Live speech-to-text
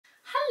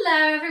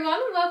Hello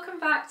everyone, welcome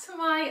back to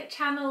my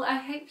channel. I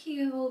hope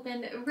you have all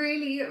been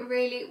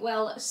really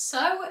well.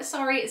 So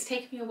sorry it's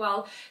taken me a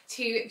while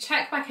to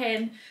check back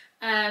in.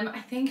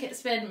 I think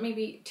it's been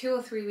maybe 2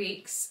 or 3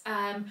 weeks,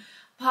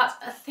 but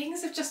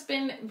things have just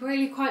been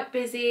really quite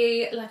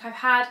busy. Like, I've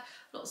had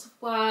lots of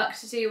work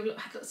to do, I've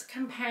had lots of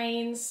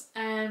campaigns.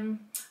 I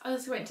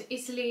also went to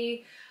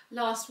Italy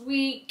last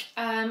week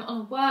on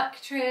a work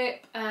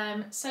trip,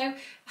 so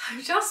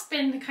I've just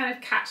been kind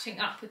of catching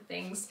up with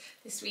things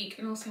this week,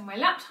 and also my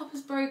laptop is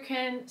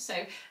broken, so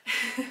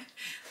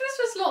there's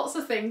just lots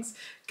of things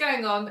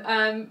going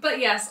on, but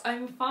yes,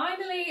 I'm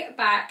finally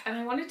back and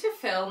I wanted to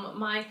film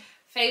my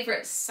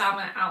favourite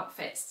summer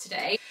outfits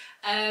today.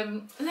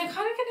 And they're kind of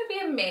going to be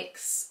a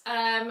mix.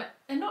 They're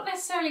not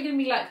necessarily going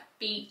to be like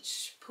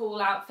beach pool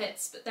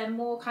outfits, but they're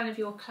more kind of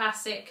your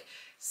classic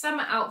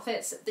summer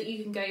outfits that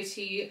you can go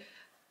to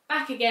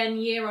back again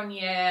year on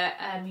year.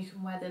 You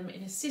can wear them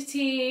in a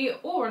city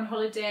or on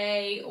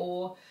holiday,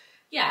 or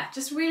yeah,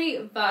 just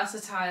really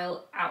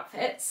versatile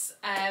outfits.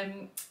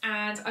 And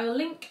I will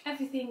link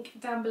everything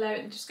down below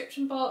in the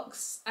description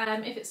box.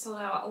 If it's sold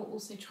out, I'll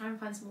also try and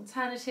find some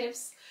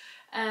alternatives.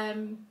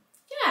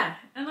 Yeah,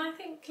 and I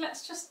think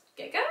let's just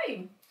get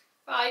going.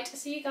 Right,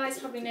 so you guys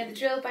probably know the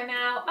drill by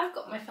now. I've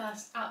got my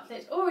first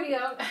outfit already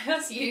on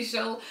as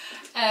usual,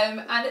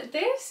 and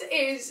this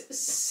is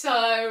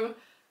so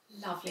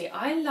lovely.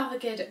 I love a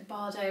good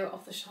Bardo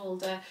off the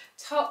shoulder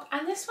top,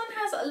 and this one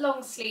has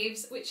long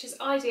sleeves, which is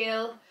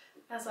ideal,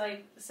 as I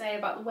say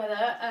about the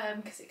weather,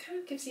 because it kind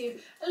of gives you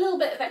a little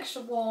bit of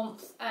extra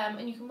warmth,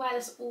 and you can wear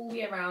this all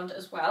year round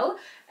as well.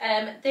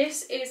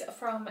 This is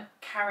from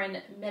Karen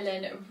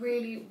Millen,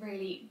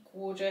 really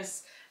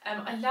gorgeous.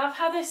 I love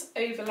how this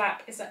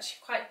overlap is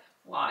actually quite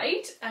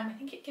wide. I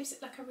think it gives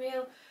it like a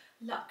real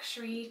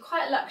luxury,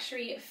 quite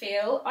luxury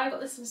feel. I got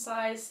this in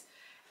size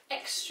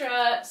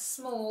extra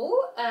small,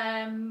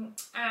 and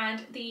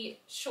the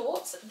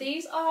shorts,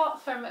 these are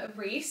from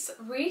Reese.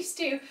 Reese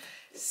do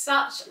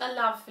such a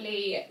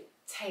lovely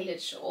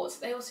tailored short.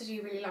 They also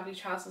do really lovely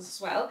trousers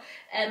as well,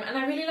 and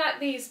I really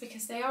like these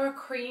because they are a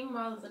cream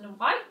rather than a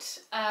white,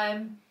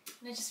 and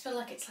I just feel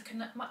like it's like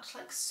a much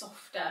like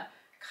softer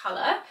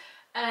colour,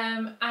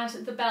 and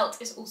the belt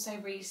is also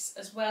Reese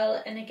as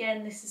well, and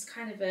again this is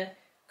kind of a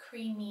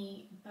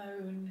creamy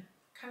bone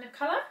kind of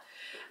colour.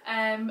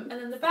 And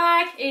then the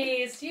bag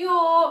is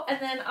Dior, and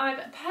then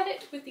I've paired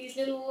it with these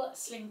little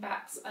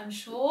slingbacks. I'm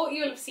sure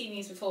you'll have seen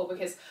these before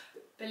because,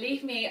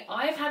 believe me,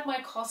 I've had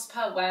my cost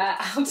per wear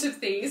out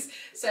of these.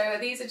 So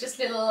these are just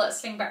little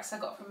slingbacks I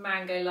got from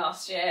Mango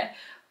last year.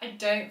 I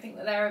don't think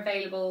that they're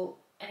available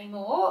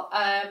anymore,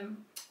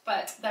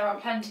 but there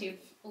are plenty of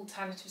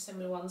alternative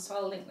similar ones, so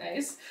I'll link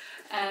those.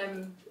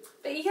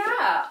 But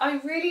yeah, I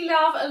really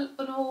love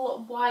an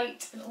all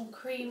white and all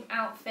cream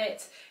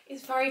outfit.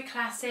 It's very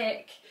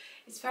classic,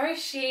 it's very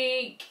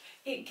chic,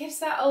 it gives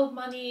that old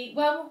money,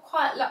 well,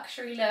 quite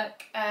luxury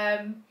look,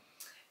 and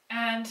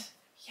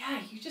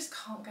yeah, you just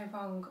can't go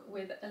wrong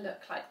with a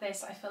look like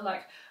this. I feel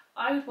like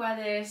I would wear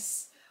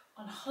this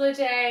on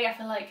holiday. I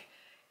feel like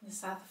in the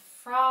south of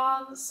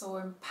France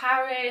or in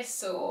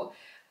Paris, or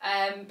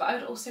but I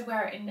would also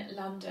wear it in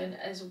London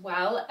as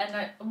well,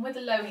 and with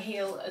a low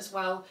heel as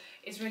well.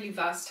 It's really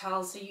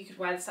versatile, so you could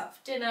wear this out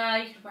for dinner,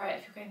 you could wear it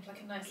if you're going for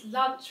like a nice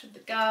lunch with the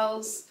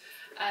girls.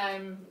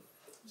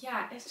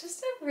 Yeah, it's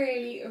just a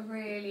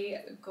really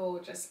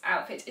gorgeous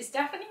outfit. It's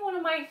definitely one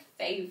of my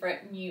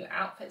favourite new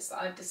outfits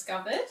that I've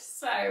discovered.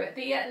 So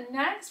the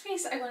next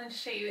piece I wanted to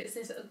show you is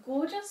this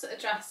gorgeous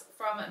dress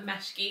from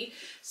Chic.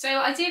 So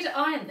I did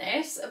iron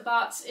this,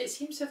 but it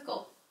seems to have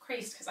got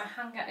creased because I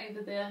hung it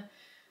over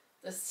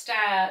the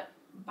stair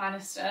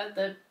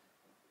banister,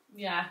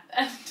 yeah,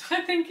 and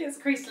I think it's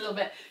creased a little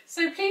bit,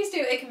 so please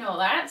do ignore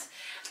that.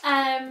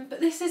 But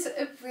this is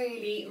a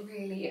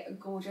really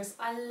gorgeous.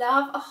 I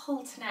love a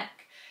halter neck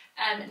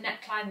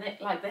neckline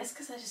like this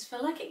because I just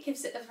feel like it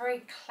gives it a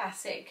very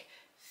classic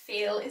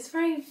feel. It's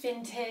very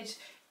vintage.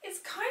 It's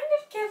kind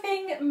of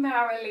giving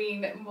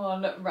Marilyn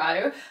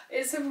Monroe.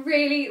 It's a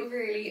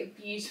really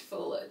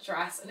beautiful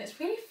dress, and it's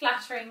really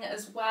flattering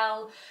as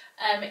well.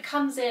 It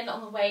comes in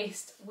on the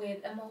waist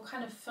with a more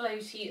kind of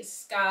floaty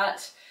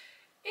skirt.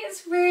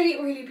 It's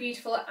really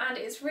beautiful, and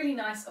it's really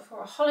nice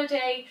for a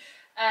holiday.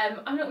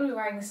 I'm not going to be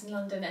wearing this in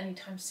London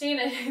anytime soon,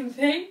 I don't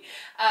think,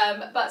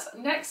 but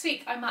next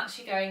week I'm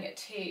actually going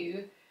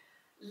to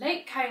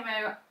Lake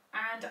Como,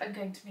 and I'm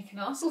going to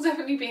Mykonos. It'll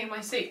definitely be in my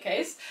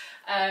suitcase.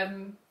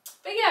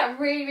 But yeah,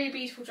 really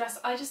beautiful dress.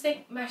 I just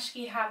think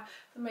Chic have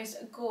the most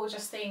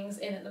gorgeous things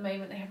in at the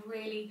moment. They have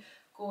really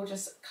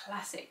gorgeous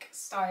classic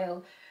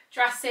style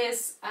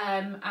dresses,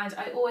 and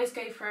I always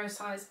go for a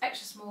size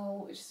extra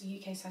small, which is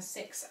a UK size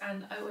 6,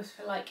 and I always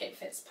feel like it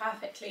fits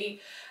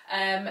perfectly.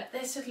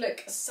 This would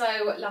look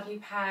so lovely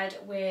paired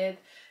with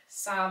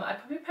some, I'd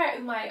probably pair it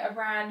with my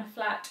Iran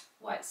flat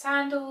white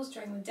sandals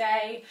during the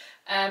day,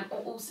 or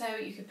also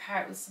you could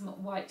pair it with some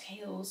white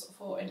heels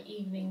for an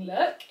evening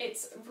look.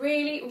 It's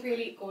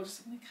really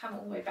gorgeous. I'm going to come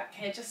all the way back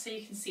here just so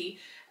you can see.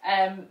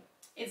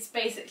 It's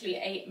basically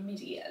a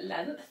midi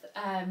length,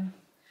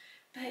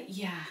 But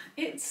yeah,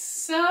 it's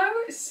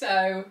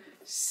so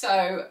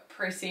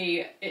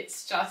pretty.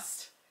 It's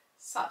just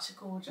such a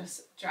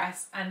gorgeous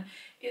dress, and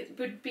it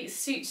would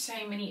suit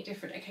so many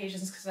different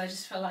occasions because I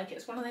just feel like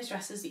it's one of those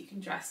dresses that you can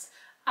dress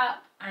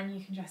up and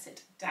you can dress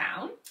it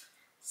down.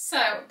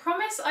 So,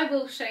 promise I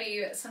will show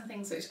you some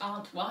things which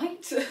aren't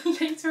white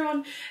later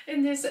on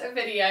in this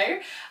video.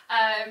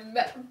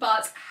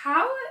 But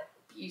how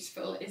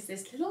beautiful is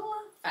this little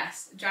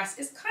vest dress?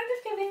 It's kind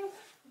of giving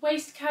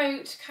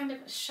waistcoat, kind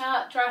of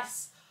shirt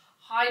dress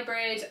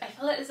hybrid. I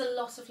feel like there's a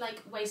lot of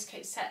like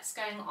waistcoat sets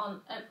going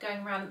around at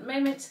the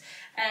moment,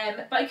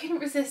 but I couldn't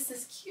resist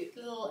this cute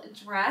little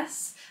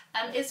dress.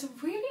 It's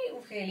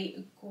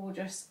really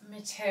gorgeous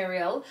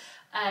material.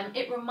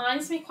 It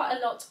reminds me quite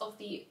a lot of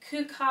the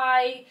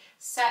Kukai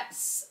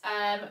sets,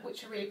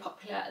 which are really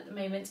popular at the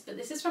moment, but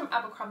this is from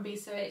Abercrombie,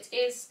 so it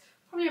is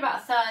probably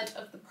about a third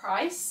of the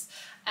price.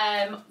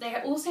 They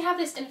also have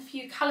this in a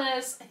few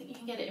colours. I think you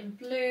can get it in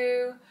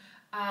blue,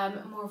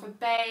 more of a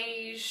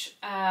beige,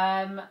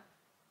 I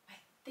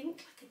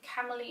think like a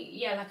camely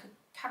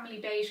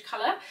beige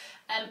colour,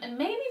 and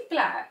maybe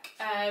black.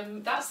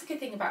 That's the good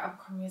thing about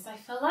Abercrombie, is I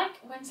feel like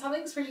when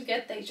something's really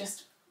good, they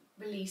just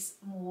release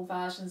more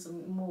versions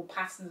and more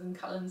patterns and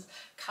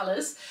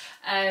colours.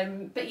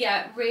 But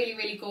yeah,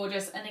 really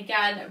gorgeous, and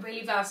again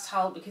really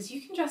versatile because you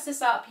can dress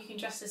this up, you can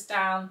dress this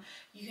down,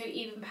 you could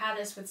even pair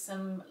this with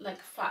some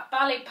like flat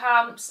ballet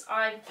pumps.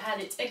 I've paired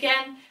it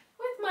again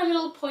with my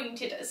little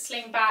pointed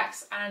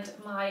slingbacks and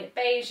my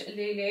beige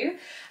Lulu,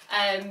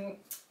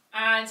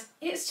 and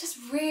it's just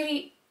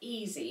really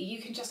easy. You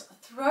can just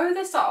throw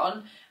this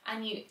on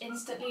and you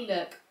instantly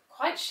look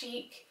quite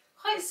chic,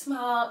 quite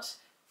smart,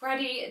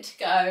 ready to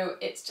go.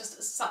 It's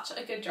just such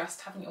a good dress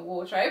to have in your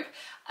wardrobe.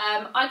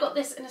 I got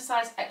this in a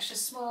size extra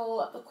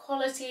small. The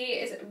quality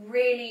is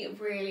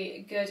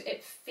really good.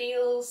 It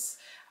feels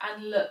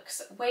and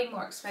looks way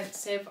more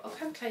expensive. I'll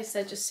come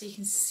closer just so you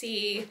can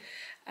see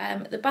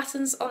the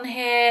buttons on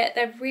here.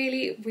 They're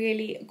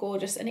really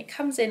gorgeous, and it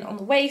comes in on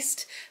the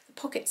waist. The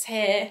pockets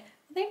here,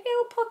 are they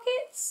real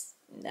pockets?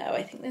 No,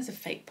 I think those are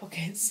fake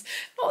pockets.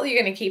 Not that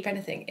you're going to keep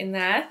anything in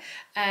there.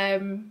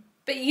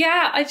 But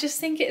yeah, I just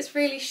think it's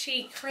really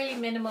chic, really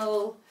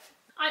minimal.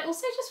 I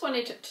also just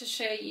wanted to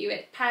show you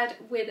it paired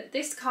with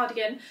this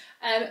cardigan,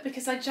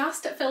 because I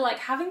just feel like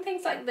having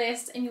things like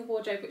this in your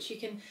wardrobe which you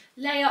can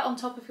layer on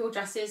top of your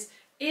dresses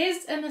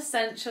is an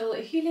essential.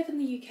 If you live in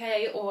the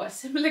UK or a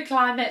similar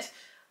climate,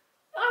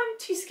 I'm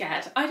too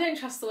scared. I don't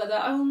trust the weather.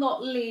 I will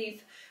not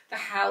leave the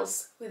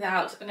house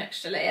without an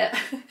extra layer,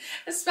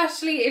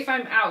 especially if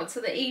I'm out to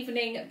the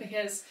evening,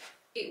 because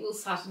it will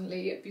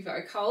suddenly be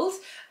very cold.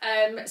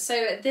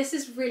 So this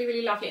is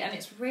really lovely, and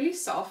it's really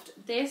soft.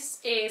 This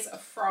is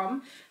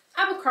from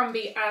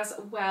Abercrombie as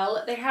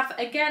well. They have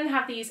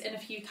these in a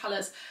few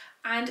colours,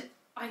 and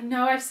I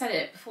know I've said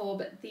it before,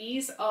 but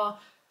these are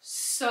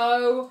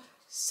so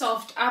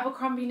soft.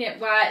 Abercrombie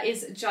knitwear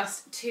is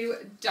just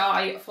to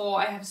die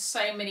for. I have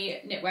so many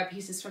knitwear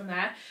pieces from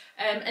there,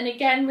 and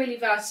again really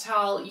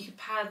versatile. You could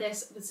pair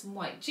this with some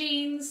white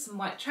jeans, some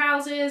white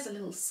trousers, a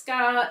little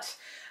skirt.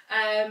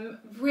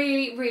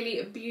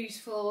 Really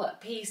beautiful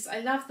piece. I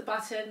love the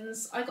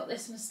buttons. I got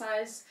this in a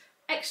size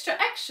extra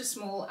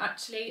small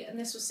actually, and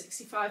this was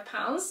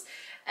 £65.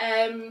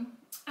 And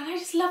I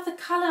just love the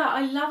colour.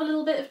 I love a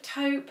little bit of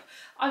taupe.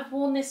 I've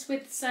worn this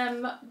with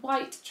some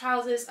white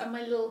trousers and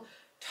my little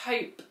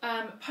taupe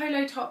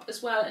polo top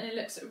as well, and it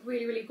looks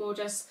really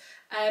gorgeous.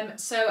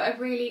 So a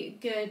really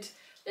good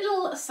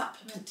little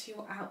supplement to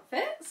your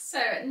outfit.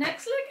 So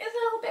next look is a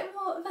little bit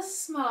more of a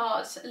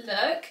smart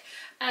look.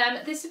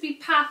 This would be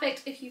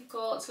perfect if you've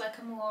got like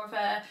a more of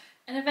an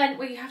event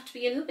where you have to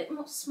be a little bit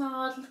more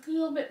smart, look a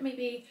little bit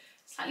maybe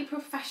slightly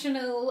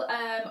professional,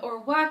 or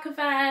a work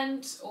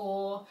event,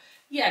 or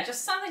yeah,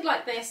 just something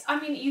like this. I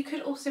mean, you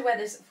could also wear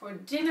this for a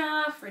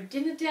dinner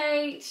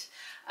date.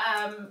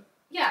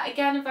 Yeah,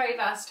 again, a very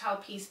versatile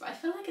piece, but I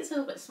feel like it's a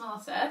little bit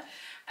smarter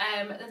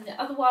than the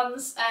other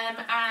ones.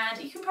 And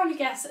you can probably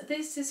guess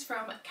this is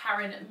from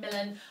Karen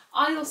Millen.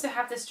 I also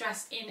have this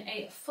dress in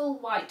a full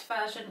white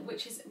version,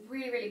 which is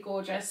really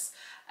gorgeous.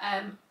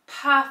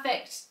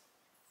 Perfect,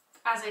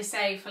 as I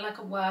say, for like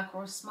a work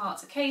or a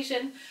smart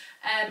occasion.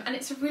 And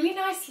it's a really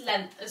nice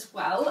length as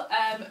well,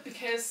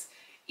 because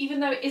even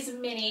though it is a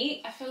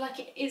mini, I feel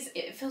like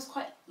it feels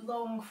quite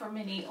long for a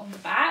mini on the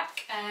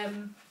back.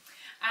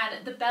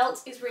 And the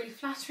belt is really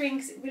flattering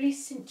because it really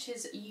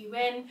cinches you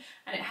in,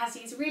 and it has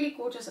these really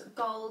gorgeous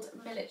gold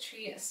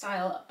military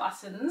style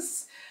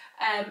buttons.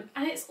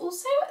 And it's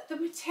also, the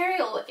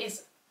material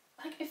is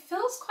like, it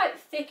feels quite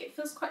thick, it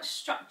feels quite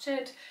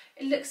structured,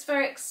 it looks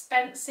very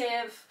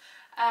expensive,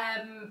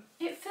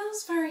 it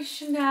feels very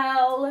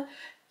Chanel.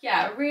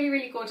 Yeah,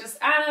 really gorgeous.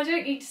 And I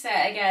don't need to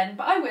say it again,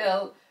 but I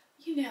will.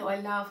 You know, I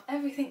love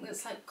everything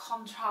that's like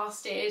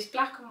contrasted,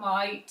 black and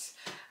white.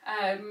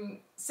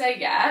 So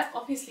yeah,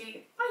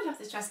 obviously I love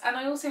this dress, and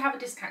I also have a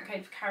discount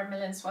code for Karen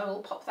Millen, so I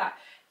will pop that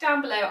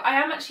down below. I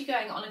am actually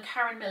going on a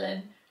Karen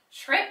Millen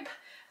trip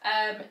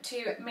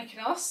to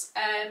Mykonos,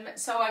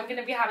 so I'm going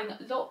to be having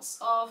lots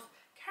of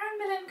Karen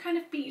Millen kind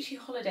of beachy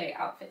holiday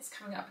outfits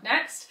coming up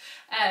next.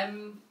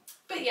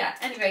 But yeah,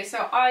 anyway,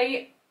 so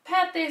I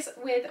paired this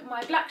with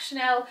my black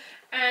Chanel,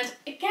 and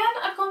again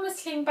I've gone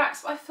with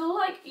slingbacks, but I feel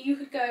like you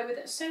could go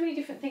with so many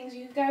different things.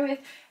 You could go with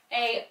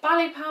a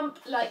ballet pump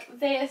like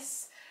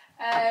this.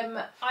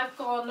 I've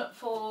gone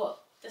for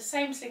the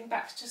same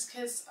slingbacks just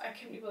because I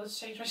couldn't be bothered to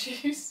change my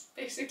shoes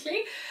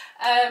basically,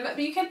 but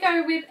you could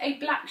go with a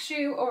black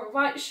shoe or a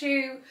white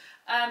shoe.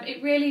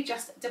 It really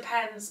just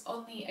depends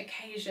on the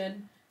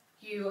occasion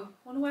you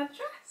want to wear the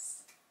dress.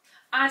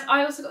 And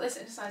I also got this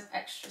in a size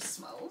extra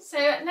small. So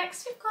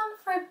next we've gone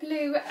for a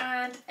blue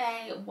and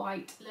a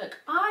white look.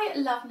 I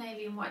love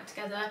navy and white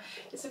together.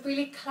 It's a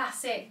really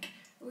classic,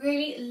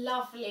 really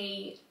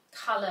lovely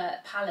colour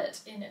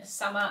palette in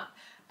summer.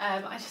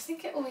 I just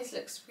think it always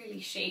looks really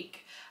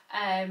chic.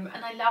 And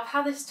I love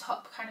how this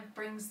top kind of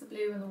brings the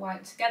blue and the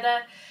white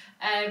together.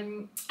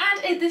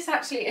 This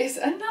actually is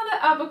another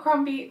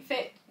Abercrombie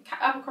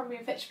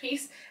and Fitch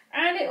piece,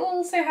 and it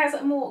also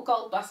has more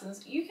gold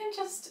buttons. You can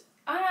just,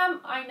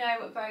 I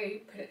know,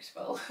 very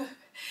predictable.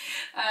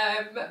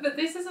 But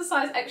this is a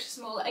size extra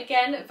small,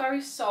 again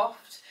very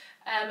soft,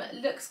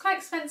 looks quite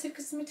expensive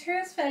because the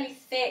material is fairly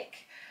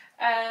thick,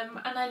 and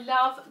I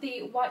love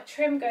the white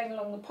trim going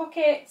along the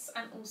pockets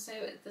and also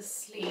the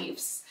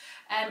sleeves,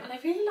 and I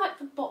really like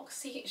the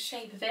boxy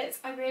shape of it.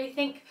 I really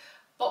think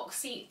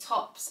boxy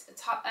tops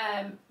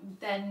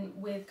then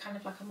with kind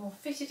of like a more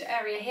fitted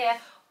area here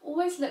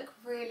always look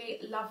really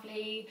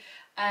lovely.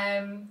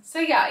 So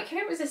yeah, I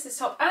couldn't resist this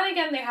top, and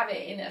again they have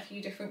it in a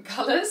few different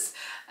colours,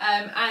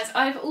 and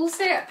I've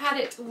also had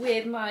it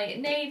with my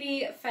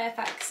navy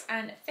Fairfax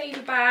and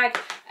Faber bag,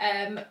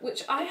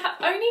 which I have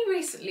only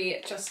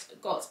recently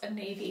just got a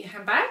navy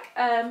handbag,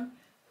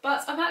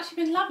 but I've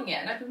actually been loving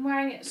it and I've been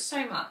wearing it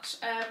so much.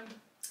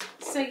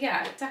 So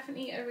yeah,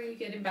 definitely a really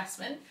good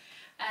investment.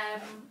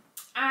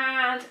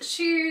 And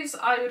shoes,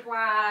 I would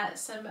wear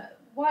some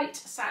white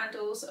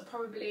sandals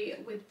probably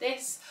with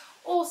this,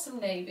 or some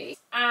navy.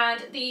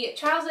 And the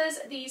trousers,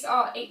 these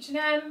are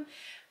H&M.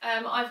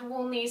 I've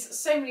worn these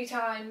so many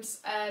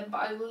times, but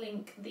I will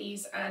link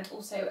these, and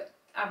also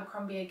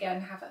Abercrombie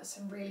again have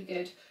some really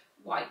good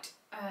white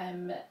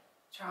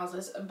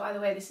trousers. And by the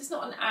way, this is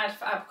not an ad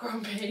for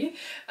Abercrombie.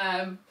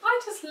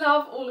 I just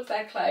love all of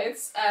their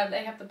clothes.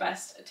 They have the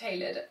best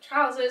tailored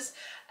trousers.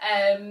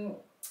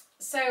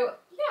 So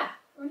yeah,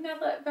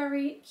 another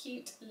very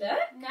cute look.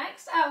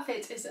 Next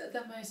outfit is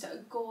the most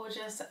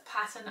gorgeous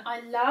pattern.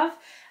 I love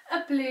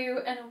a blue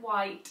and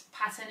white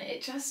pattern.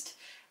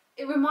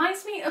 It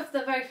reminds me of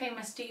the very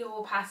famous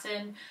Dior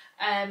pattern.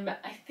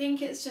 I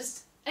think it's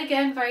just,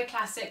 again, very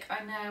classic.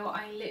 I know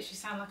I literally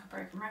sound like a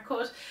broken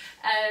record.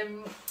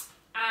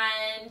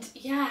 And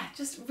yeah,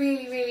 just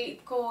really,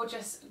 really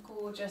gorgeous,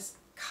 gorgeous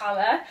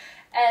colour.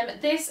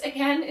 This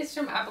again is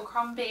from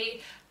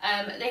Abercrombie.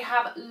 They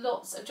have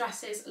lots of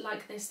dresses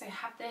like this. They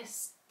have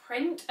this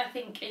print, I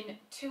think, in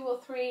 2 or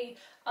 3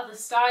 other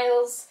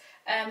styles.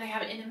 They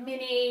have it in a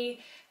mini,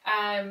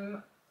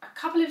 a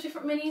couple of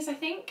different minis, I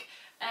think.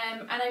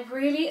 And I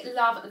really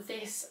love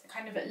this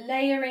kind of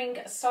layering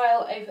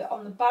style over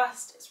on the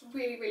bust. It's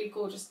really, really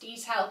gorgeous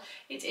detail.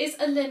 It is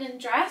a linen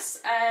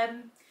dress,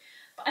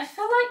 but I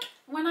feel like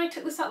when I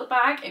took this out of the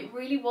bag, it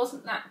really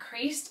wasn't that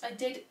creased. I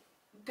did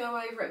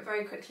go over it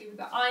very quickly with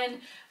the iron,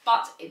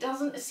 but it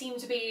doesn't seem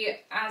to be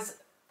as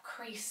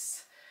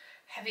crease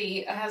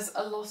heavy as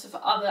a lot of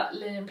other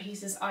linen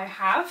pieces I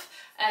have,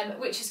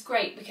 which is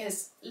great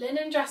because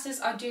linen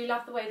dresses, I do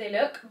love the way they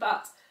look,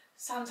 but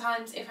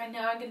sometimes if I know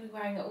I'm going to be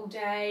wearing it all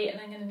day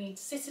and I'm going to need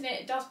to sit in it,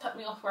 it does put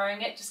me off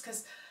wearing it just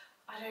because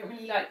I don't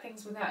really like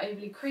things when they're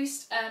overly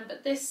creased.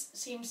 But this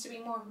seems to be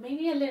more of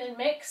maybe a linen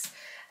mix,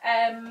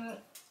 and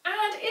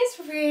it's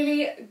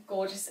really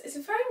gorgeous. It's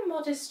a very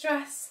modest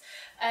dress.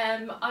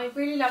 I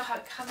really love how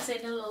it comes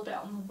in a little bit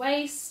on the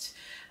waist.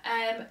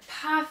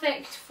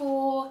 Perfect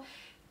for,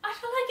 I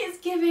feel like it's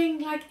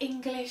giving like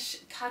English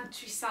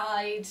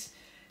countryside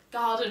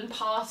garden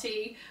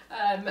party,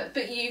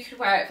 but you could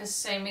wear it for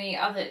so many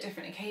other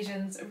different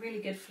occasions.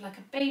 Really good for like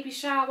a baby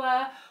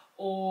shower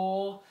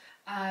or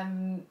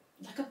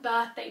like a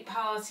birthday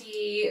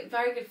party.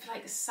 Very good for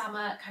like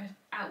summer kind of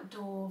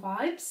outdoor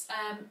vibes,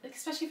 like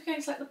especially if you're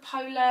going to like the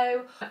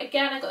polo.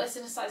 Again, I got this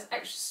in a size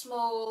extra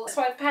small,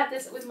 so I've paired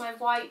this with my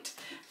white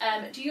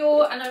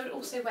Dior, and I would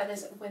also wear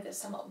this with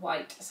some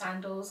white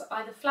sandals,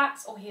 either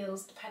flats or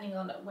heels depending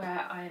on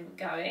where I'm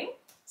going.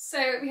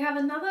 So we have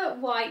another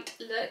white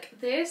look.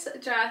 This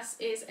dress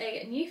is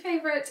a new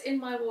favourite in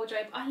my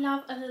wardrobe. I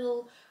love a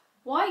little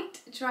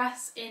white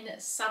dress in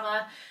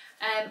summer,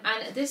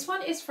 and this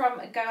one is from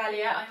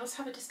Goalia. I also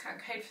have a discount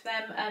code for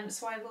them,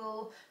 so I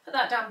will put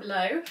that down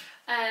below.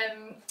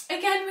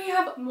 Again, we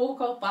have more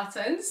gold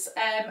buttons,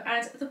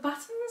 and the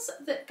buttons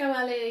that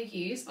Goalia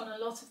use on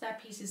a lot of their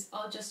pieces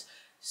are just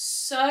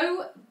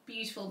so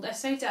beautiful. They're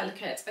so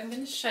delicate. I'm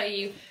going to show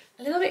you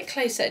a little bit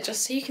closer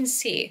just so you can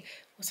see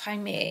what I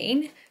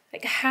mean.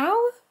 Like, how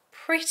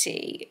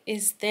pretty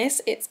is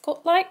this? It's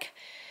got like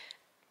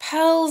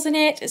pearls in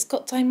it, it's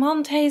got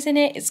diamantes in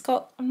it, it's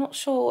got, I'm not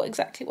sure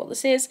exactly what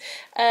this is,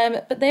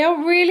 but they are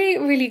really,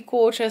 really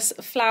gorgeous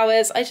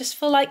flowers. I just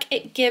feel like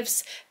it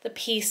gives the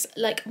piece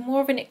like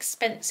more of an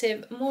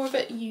expensive, more of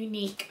a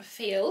unique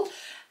feel.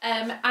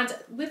 And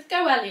with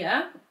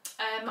Goelia,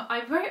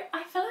 I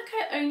feel like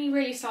I only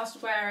really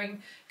started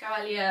wearing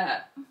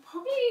Goelia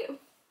probably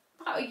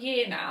about a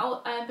year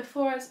now,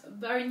 before I was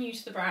very new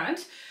to the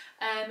brand.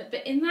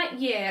 But in that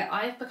year,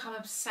 I've become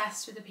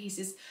obsessed with the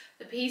pieces.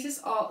 The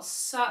pieces are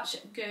such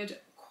good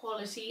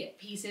quality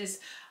pieces.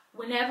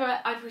 Whenever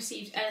I've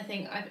received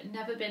anything, I've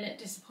never been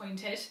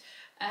disappointed.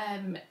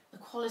 The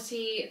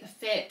quality, the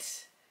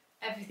fit,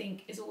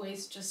 everything is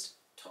always just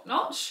top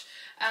notch.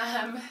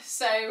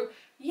 So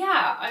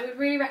yeah, I would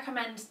really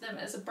recommend them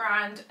as a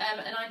brand.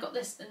 And I got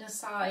this in a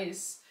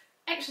size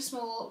extra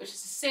small, which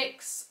is a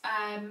 6.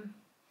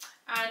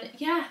 And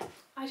yeah,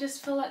 I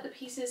just feel like the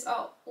pieces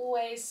are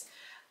always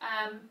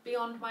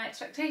beyond my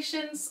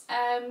expectations,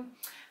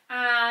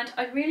 and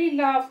I really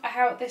love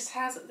how this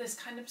has this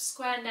kind of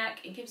square neck.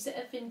 It gives it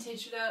a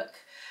vintage look,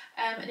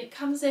 and it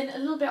comes in a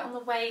little bit on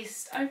the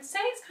waist. I would say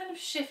it's kind of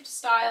shift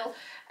style,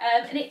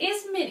 and it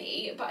is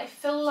mini, but I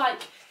feel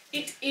like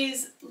it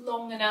is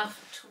long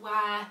enough to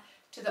wear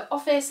to the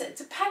office,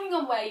 depending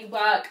on where you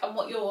work and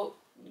what your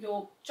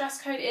dress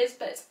code is.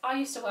 But I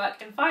used to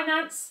work in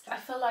finance. I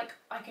feel like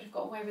I could have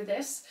got away with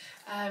this,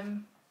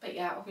 but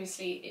yeah,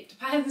 obviously it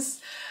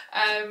depends.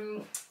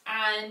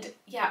 And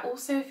yeah,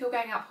 also if you're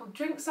going out for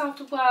drinks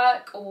after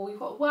work, or you've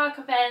got a work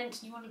event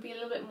and you want to be a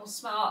little bit more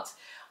smart,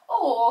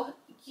 or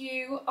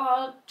you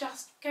are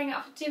just going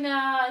out for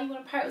dinner, you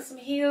want to pair it with some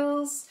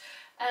heels,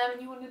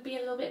 and you want to be a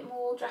little bit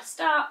more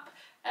dressed up,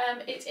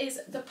 it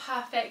is the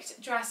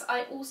perfect dress.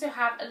 I also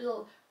have a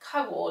little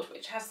cord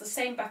which has the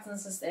same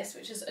buttons as this,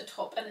 which is a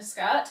top and a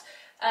skirt.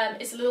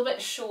 It's a little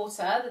bit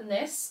shorter than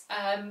this,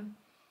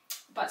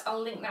 but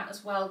I'll link that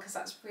as well because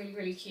that's really,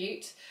 really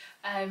cute.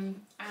 And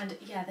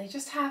yeah, they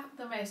just have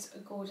the most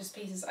gorgeous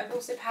pieces. I've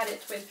also paired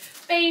it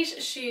with beige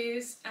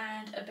shoes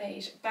and a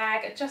beige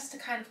bag, just to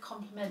kind of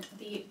complement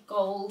the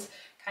gold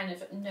kind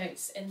of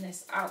notes in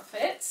this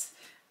outfit.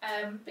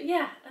 But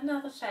yeah,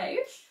 another fave.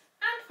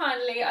 And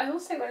finally, I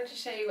also wanted to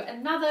show you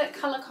another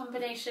colour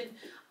combination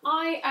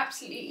I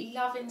absolutely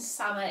love in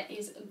summer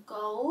is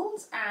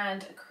gold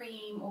and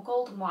cream, or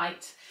gold and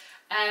white.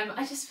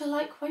 I just feel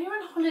like when you're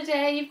on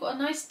holiday, you've got a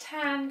nice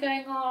tan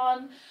going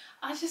on.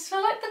 I just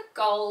feel like the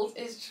gold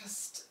is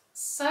just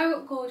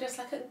so gorgeous,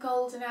 like a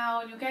golden hour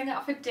when you're going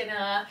out for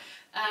dinner.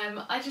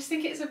 I just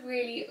think it's a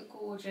really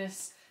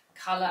gorgeous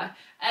colour.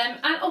 And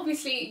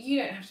obviously you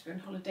don't have to be on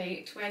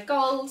holiday to wear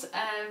gold,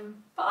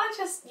 but I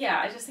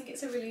just think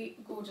it's a really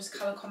gorgeous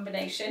colour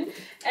combination.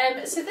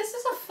 So this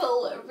is a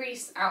full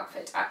Reese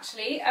outfit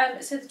actually.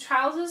 So the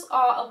trousers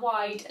are a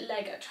wide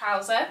leg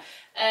trouser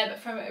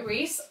from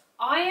Reese.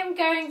 I am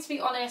going to be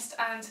honest,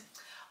 and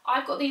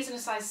I've got these in a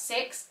size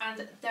 6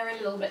 and they're a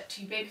little bit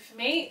too big for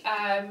me,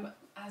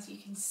 as you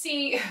can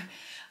see.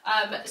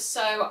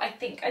 So I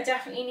think I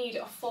definitely need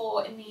a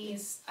 4 in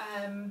these,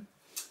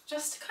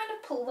 just to kind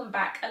of pull them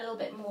back a little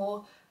bit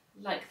more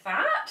like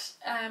that.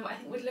 I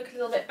think would look a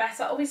little bit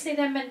better. Obviously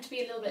they're meant to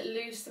be a little bit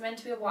loose, they're meant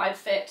to be a wide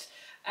fit,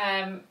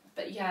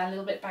 but yeah, a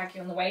little bit baggy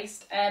on the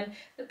waist.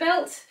 The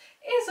belt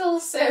is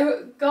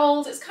also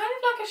gold. It's kind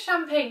of like a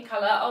champagne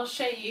colour. I'll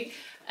show you.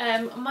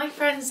 My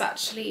friends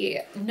actually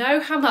know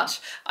how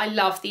much I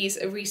love these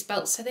Reese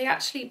belts, so they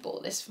actually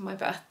bought this for my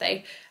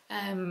birthday,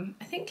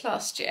 I think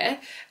last year,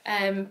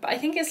 but I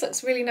think it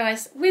looks really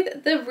nice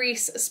with the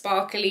Reese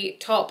sparkly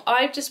top.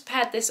 I've just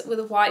paired this with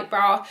a white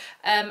bra,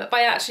 but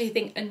I actually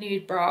think a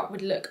nude bra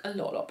would look a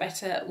lot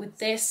better with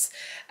this,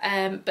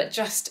 but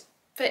just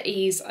for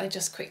ease, I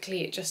just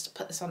quickly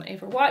put this on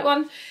over a white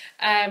one.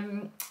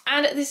 And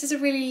this is a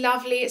really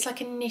lovely, it's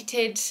like a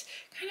knitted,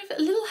 kind of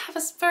a little, have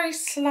a very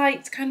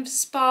slight kind of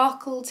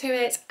sparkle to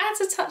it, adds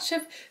a touch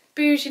of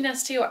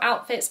bouginess to your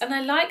outfits, and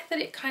I like that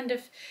it kind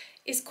of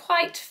is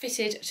quite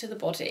fitted to the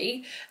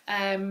body,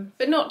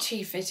 but not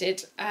too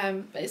fitted,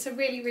 but it's a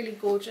really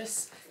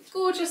gorgeous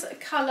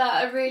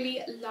colour, a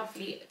really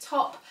lovely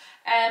top.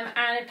 And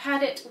I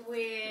paired it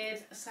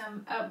with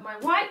some of my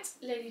white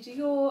Lady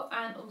Dior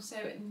and also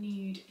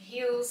nude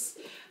heels.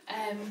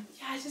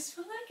 Yeah, I just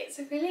feel like it's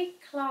a really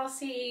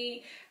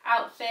classy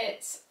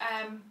outfit,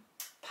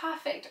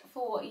 perfect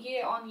for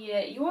year on year.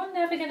 You're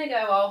never going to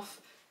go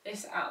off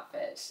this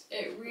outfit.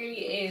 It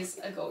really is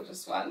a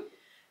gorgeous one.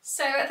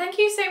 So thank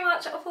you so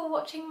much for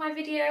watching my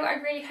video. I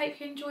really hope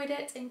you enjoyed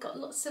it and got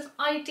lots of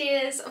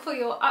ideas for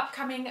your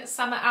upcoming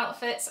summer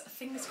outfits.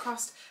 Fingers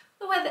crossed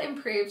the weather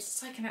improves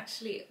so I can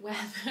actually wear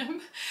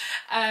them.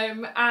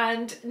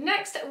 And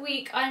next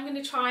week I'm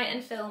going to try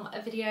and film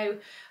a video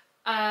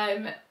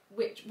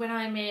which when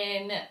I'm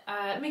in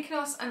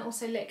Mykonos and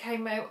also Lake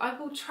Como. I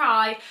will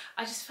try.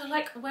 I just feel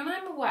like when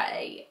I'm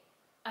away,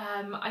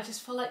 I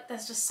just feel like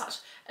there's just such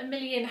a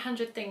million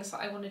hundred things that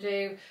I want to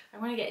do. I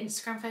want to get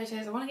Instagram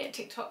photos, I want to get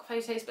TikTok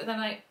photos, but then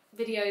I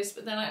videos,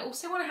 but then I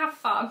also want to have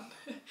fun.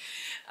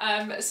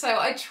 So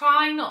I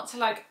try not to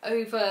like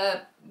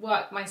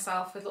overwork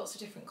myself with lots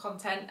of different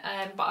content,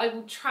 but I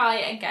will try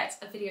and get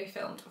a video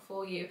filmed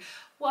for you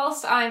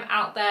whilst I'm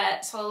out there.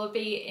 So I'll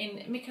be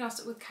in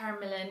Mykonos with Karen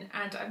Millen,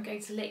 and I'm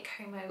going to Lake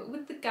Como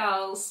with the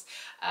girls,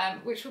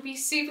 which will be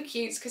super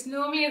cute, because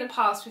normally in the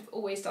past we've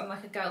always done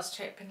like a girls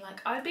trip in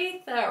like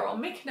Ibiza or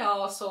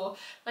Mykonos, or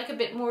like a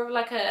bit more of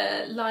like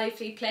a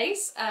lively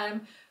place.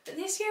 But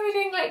this year we're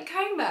doing Lake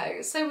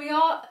Como, so we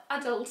are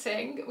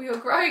adulting, we are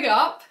growing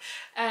up.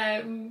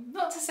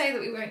 Not to say that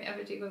we won't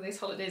ever do one of these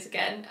holidays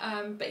again,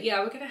 but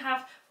yeah, we're going to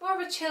have more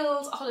of a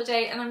chilled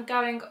holiday, and I'm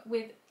going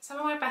with some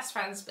of my best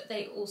friends, but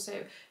they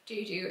also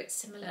do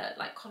similar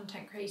like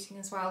content creating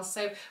as well,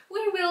 so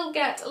we will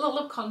get a lot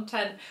of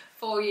content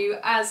for you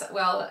as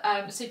well.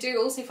 So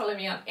do also follow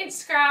me on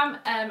Instagram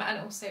and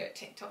also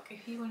TikTok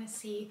if you want to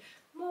see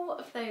more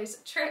of those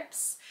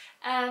trips.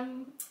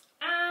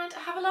 And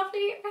have a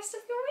lovely rest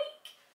of your week.